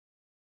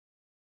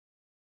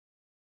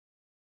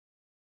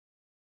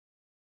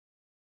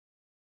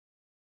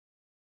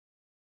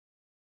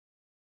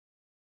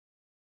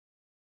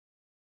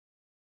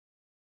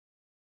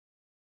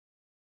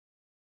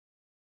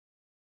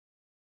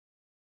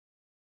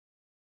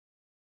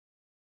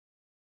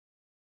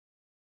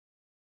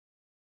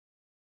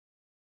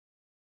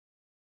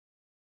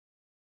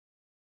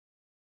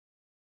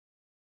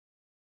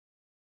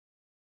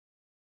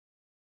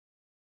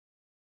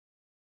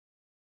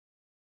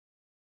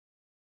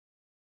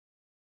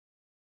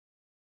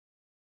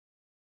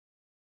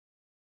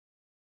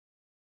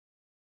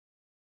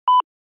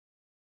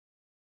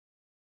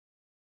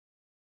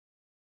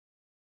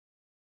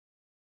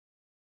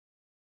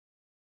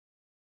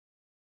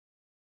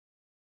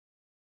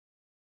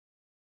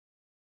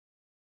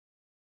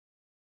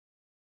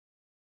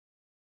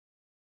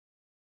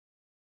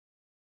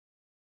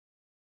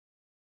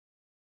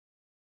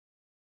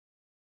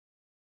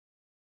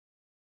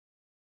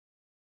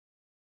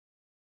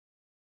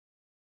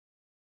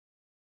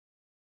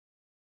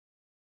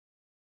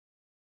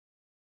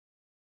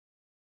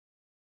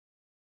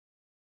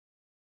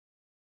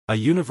A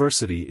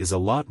university is a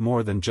lot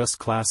more than just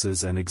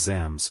classes and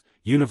exams.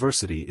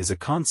 University is a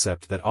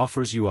concept that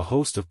offers you a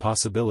host of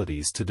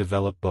possibilities to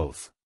develop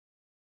both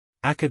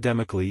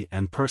academically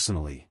and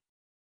personally.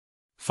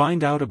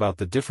 Find out about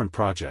the different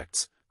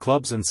projects,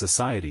 clubs and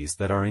societies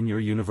that are in your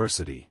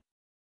university.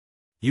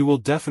 You will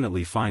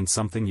definitely find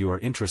something you are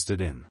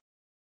interested in.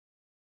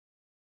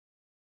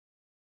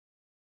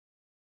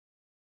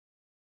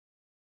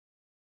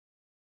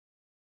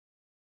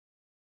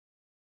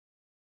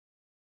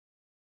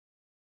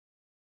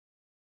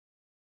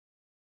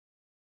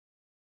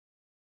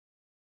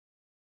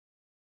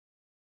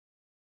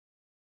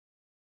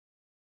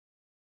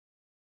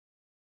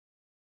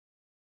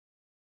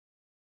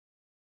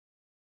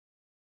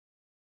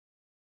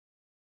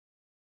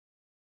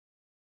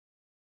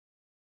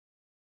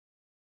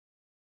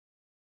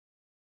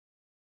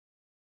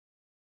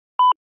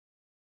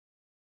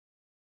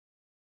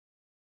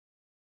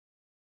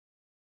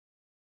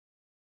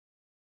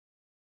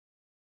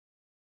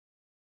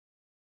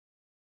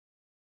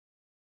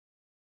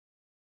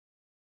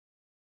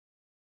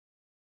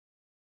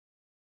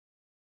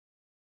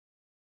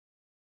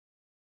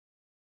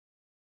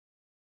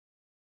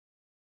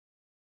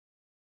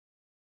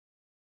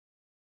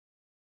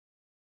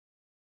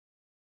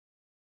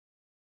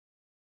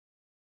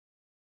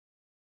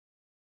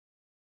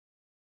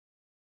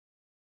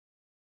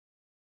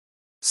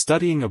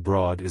 Studying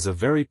abroad is a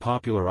very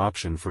popular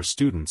option for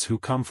students who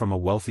come from a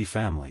wealthy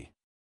family.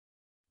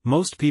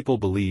 Most people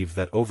believe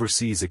that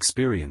overseas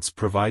experience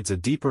provides a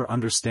deeper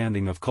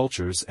understanding of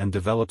cultures and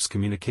develops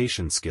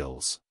communication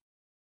skills.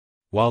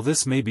 While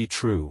this may be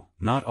true,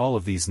 not all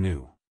of these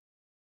new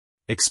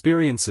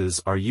experiences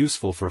are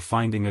useful for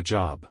finding a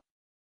job.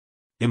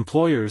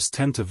 Employers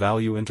tend to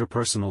value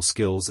interpersonal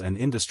skills and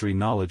industry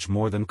knowledge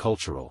more than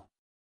cultural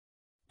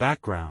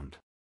background.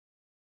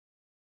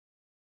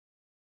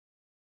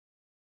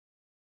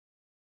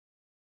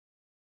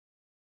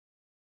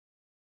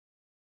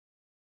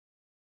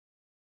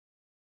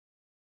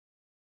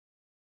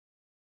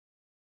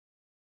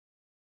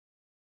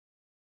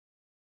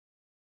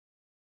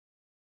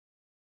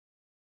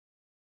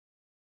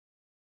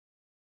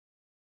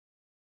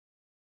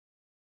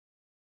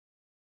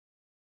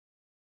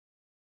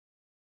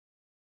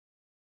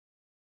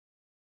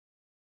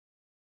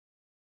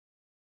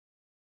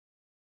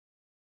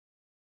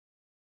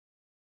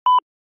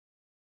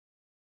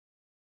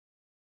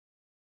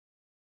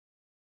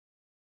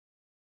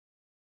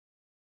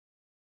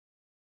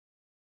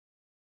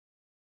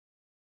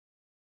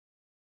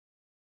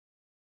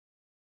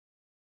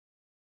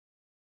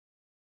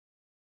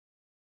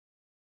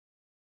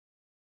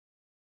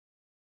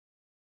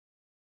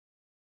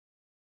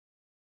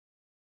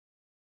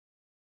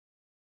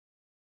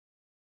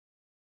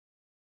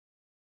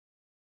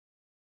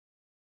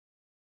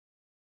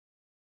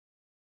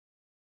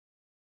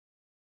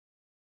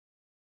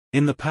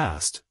 In the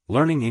past,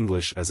 learning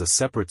English as a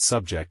separate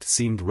subject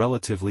seemed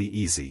relatively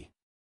easy.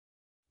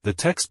 The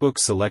textbook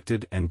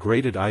selected and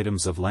graded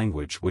items of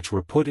language which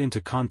were put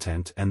into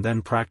content and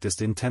then practiced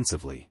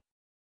intensively.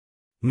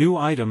 New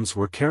items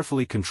were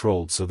carefully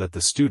controlled so that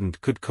the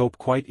student could cope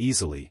quite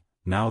easily.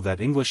 Now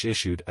that English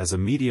issued as a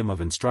medium of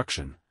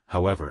instruction,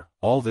 however,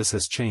 all this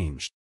has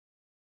changed.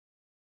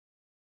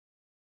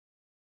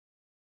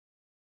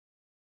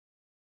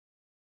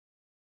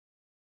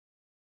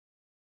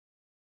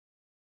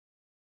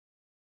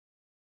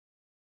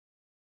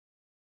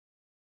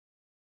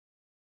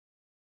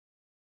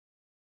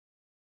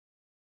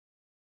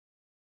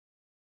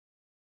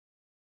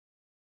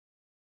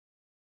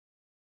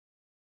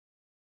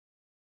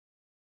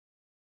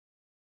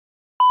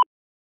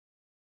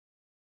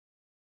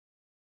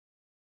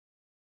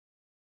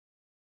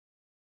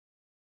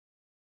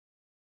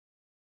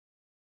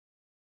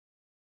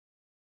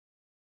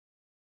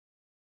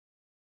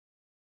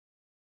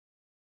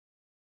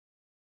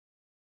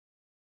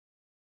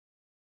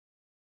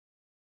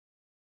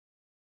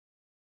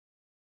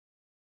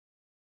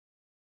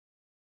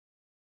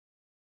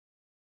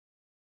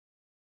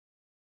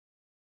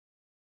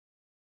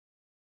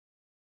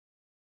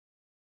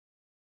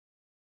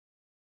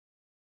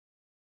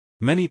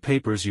 Many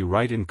papers you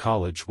write in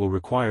college will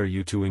require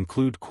you to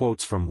include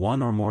quotes from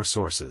one or more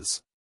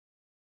sources.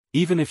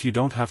 Even if you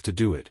don't have to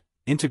do it,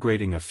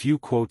 integrating a few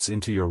quotes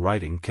into your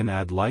writing can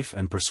add life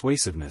and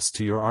persuasiveness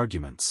to your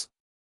arguments.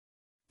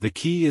 The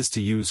key is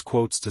to use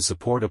quotes to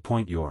support a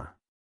point you're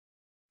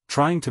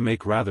trying to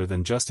make rather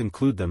than just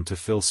include them to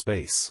fill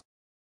space.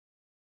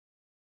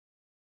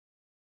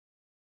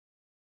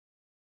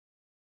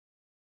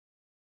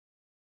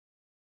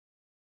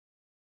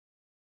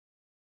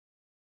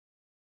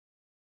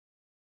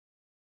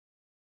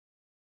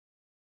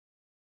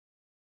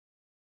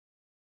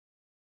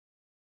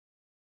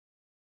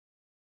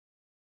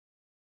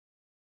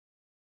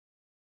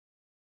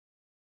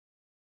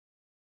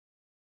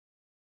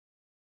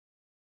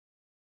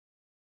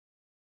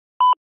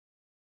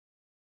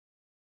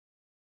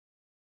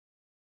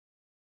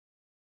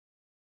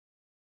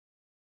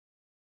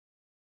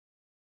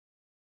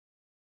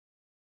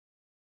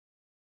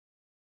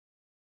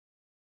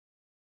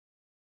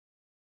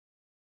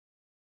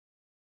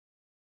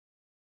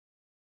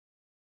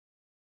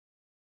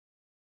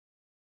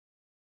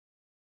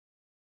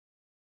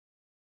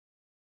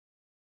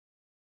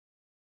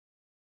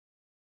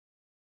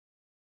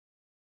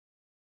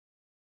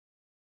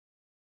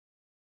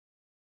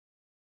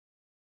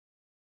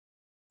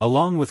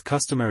 Along with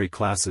customary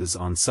classes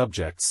on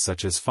subjects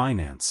such as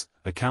finance,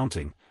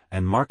 accounting,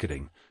 and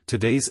marketing,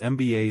 today's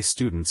MBA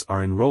students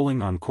are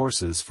enrolling on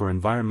courses for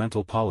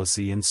environmental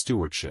policy and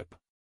stewardship.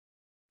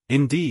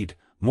 Indeed,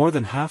 more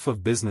than half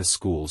of business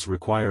schools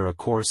require a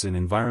course in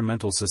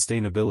environmental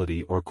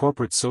sustainability or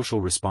corporate social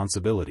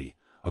responsibility,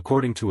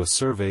 according to a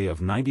survey of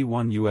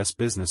 91 U.S.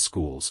 business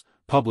schools,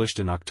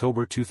 published in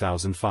October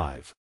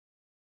 2005.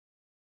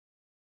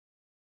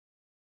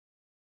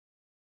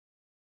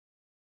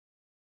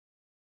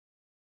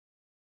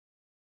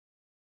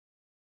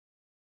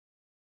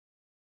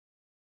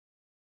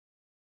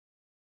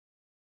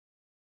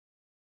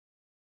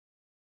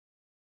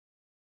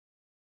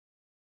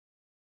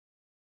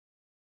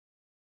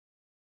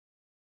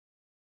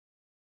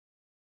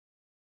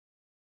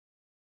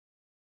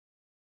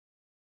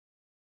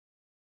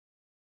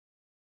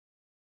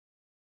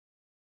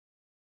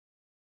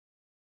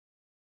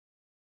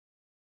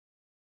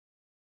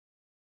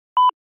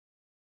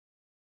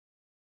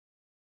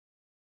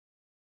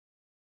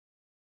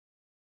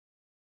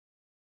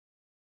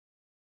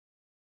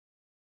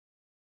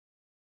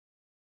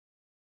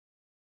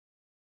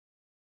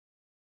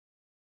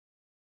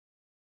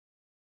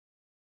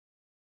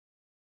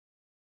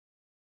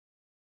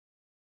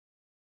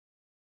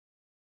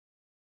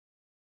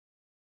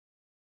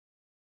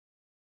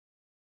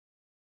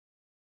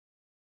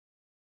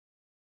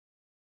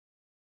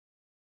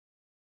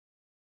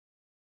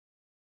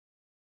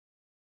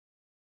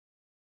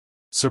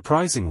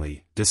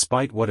 Surprisingly,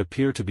 despite what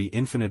appear to be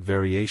infinite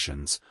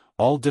variations,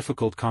 all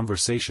difficult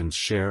conversations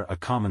share a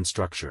common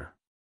structure.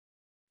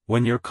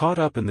 When you're caught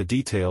up in the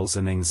details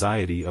and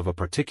anxiety of a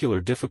particular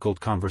difficult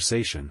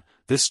conversation,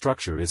 this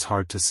structure is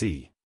hard to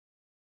see.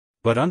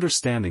 But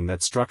understanding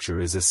that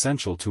structure is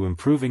essential to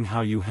improving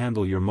how you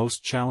handle your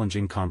most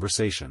challenging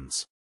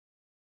conversations.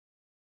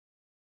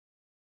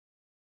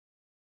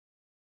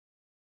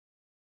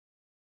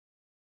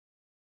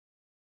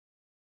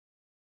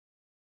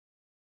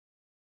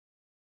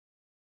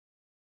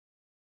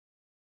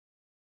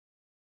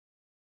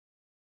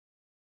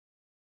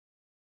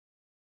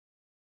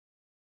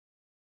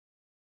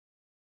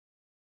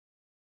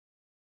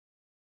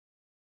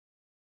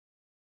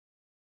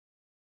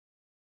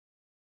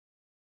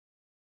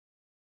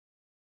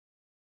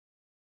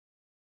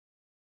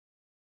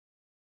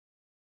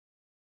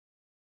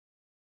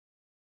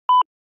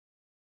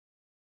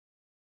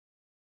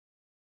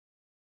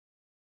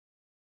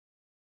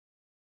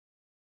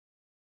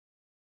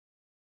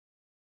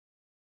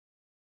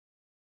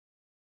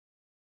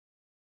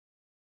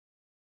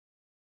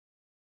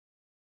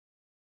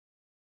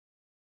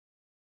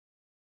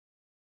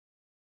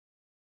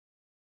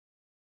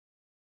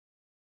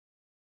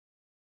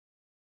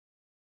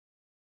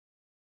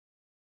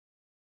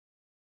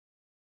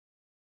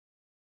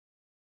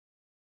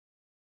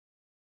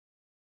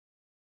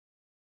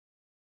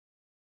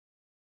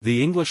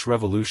 The English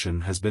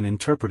Revolution has been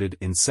interpreted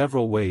in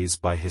several ways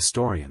by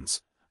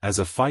historians, as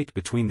a fight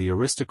between the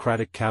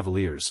aristocratic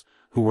Cavaliers,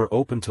 who were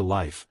open to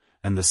life,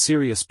 and the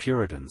serious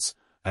Puritans,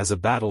 as a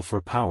battle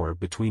for power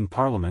between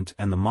Parliament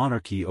and the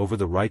monarchy over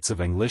the rights of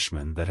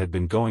Englishmen that had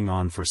been going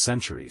on for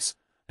centuries,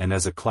 and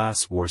as a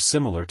class war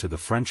similar to the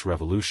French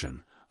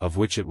Revolution, of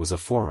which it was a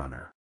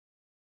forerunner.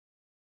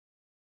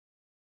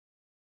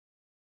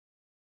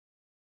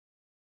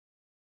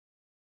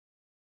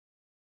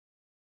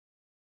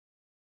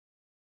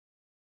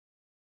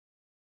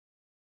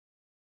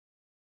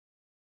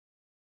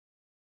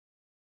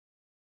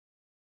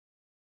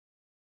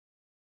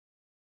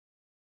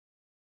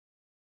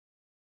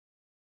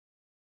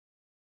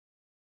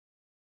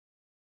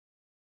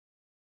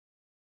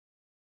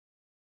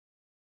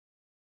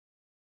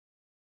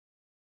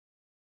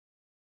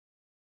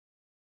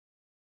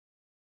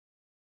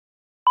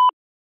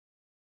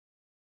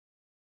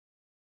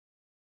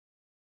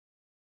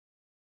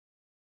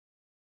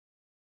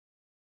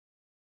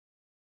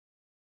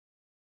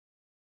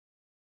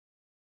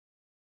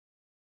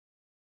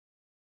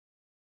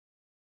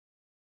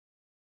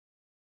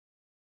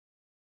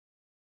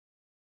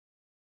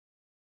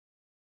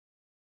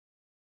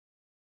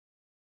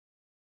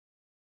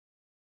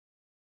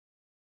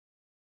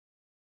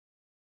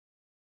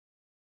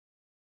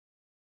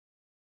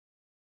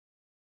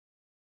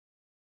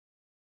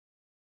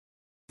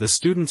 The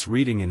student's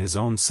reading in his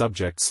own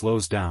subject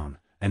slows down,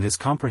 and his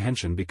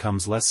comprehension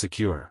becomes less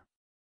secure.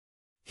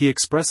 He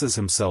expresses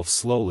himself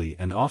slowly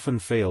and often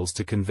fails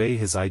to convey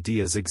his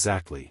ideas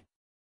exactly.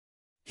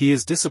 He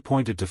is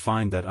disappointed to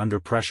find that under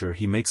pressure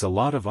he makes a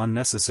lot of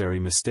unnecessary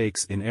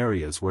mistakes in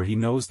areas where he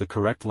knows the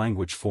correct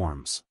language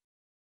forms.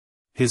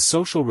 His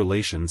social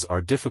relations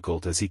are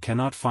difficult as he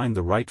cannot find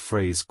the right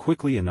phrase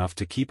quickly enough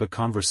to keep a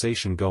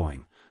conversation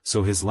going,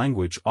 so his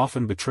language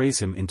often betrays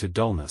him into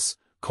dullness,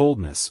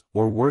 coldness,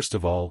 or worst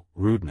of all,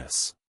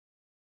 rudeness.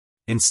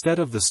 Instead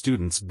of the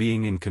students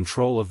being in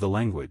control of the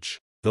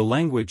language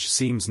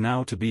seems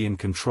now to be in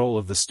control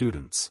of the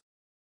students.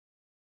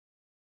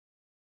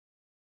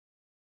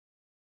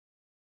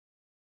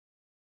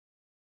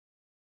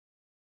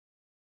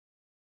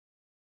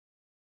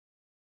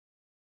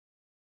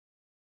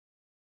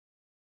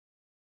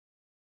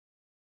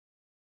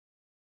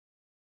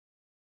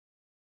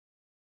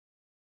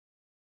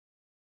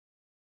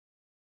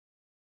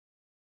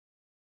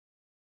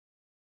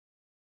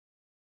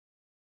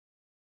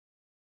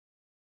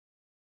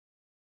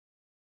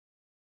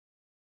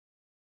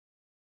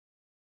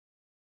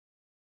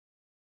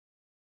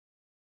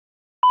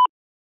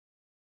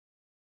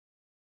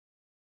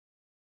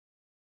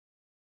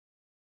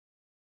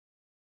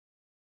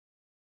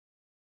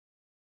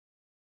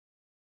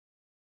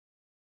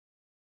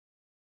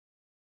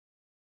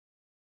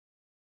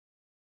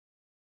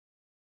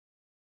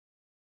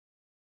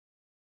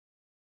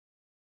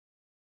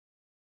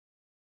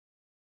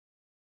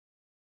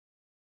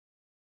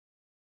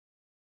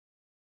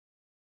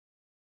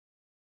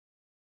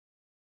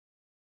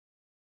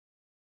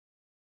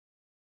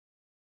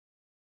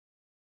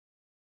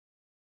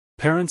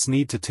 Parents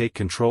need to take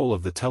control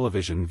of the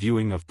television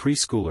viewing of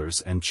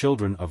preschoolers and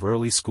children of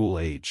early school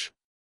age.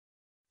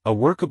 A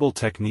workable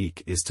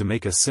technique is to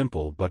make a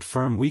simple but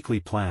firm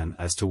weekly plan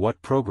as to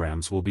what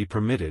programs will be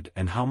permitted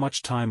and how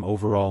much time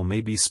overall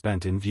may be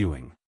spent in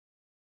viewing.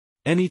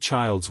 Any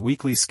child's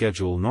weekly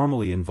schedule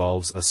normally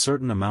involves a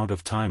certain amount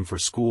of time for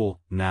school,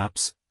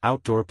 naps,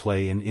 outdoor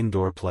play and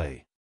indoor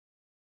play.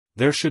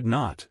 There should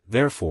not,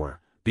 therefore,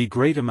 be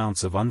great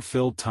amounts of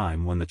unfilled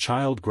time when the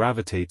child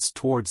gravitates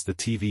towards the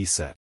TV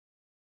set.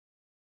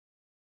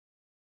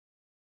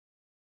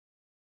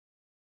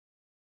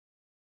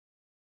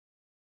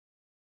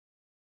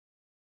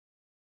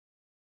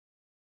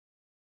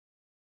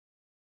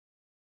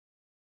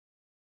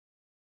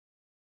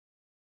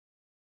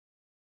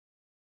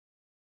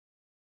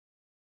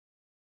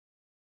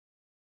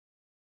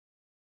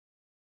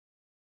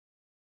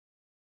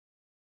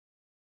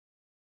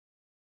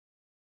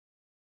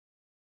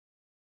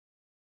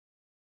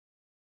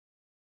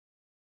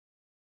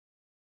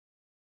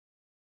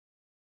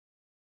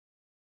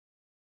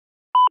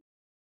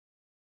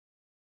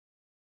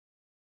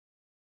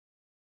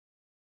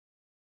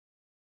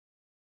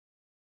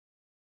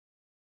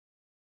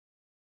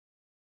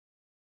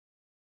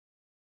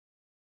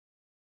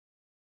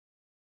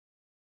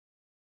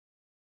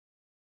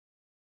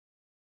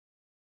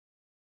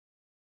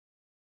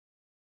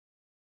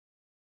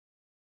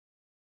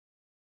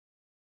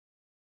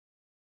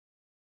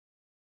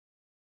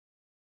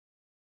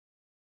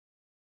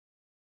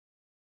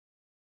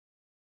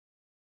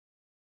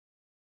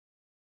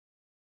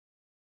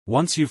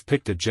 Once you've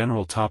picked a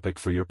general topic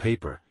for your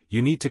paper, you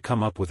need to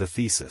come up with a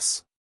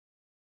thesis.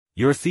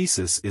 Your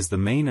thesis is the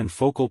main and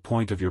focal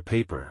point of your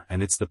paper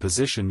and it's the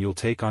position you'll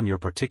take on your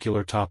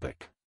particular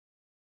topic.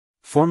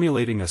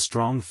 Formulating a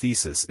strong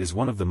thesis is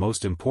one of the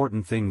most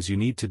important things you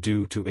need to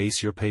do to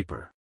ace your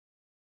paper.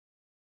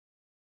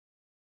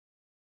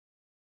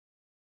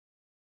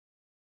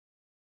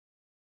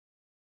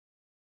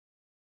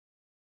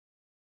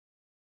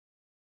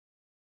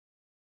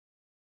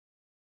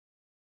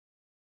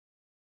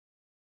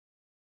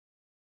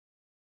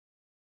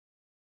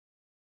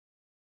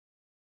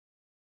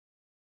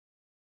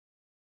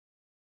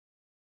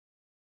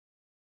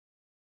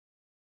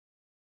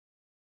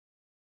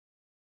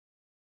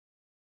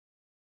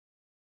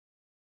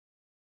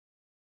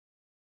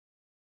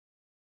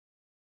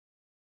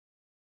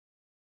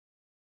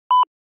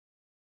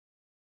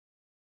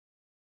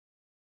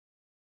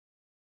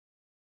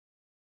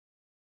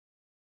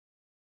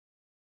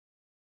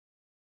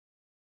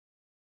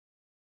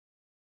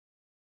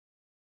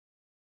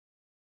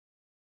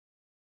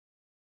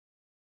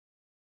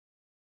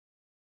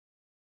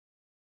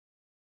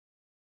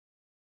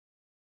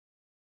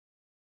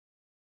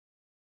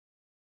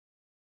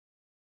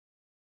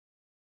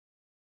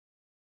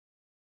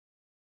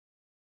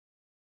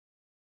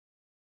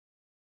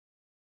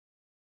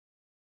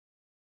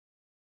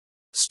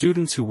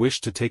 Students who wish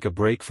to take a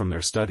break from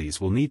their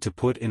studies will need to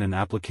put in an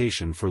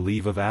application for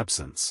leave of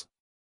absence.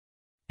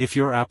 If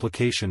your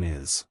application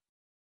is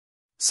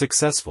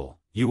successful,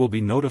 you will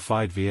be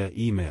notified via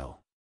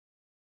email.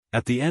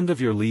 At the end of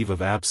your leave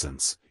of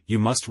absence, you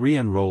must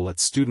re-enroll at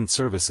student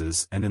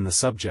services and in the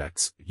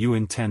subjects you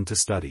intend to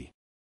study.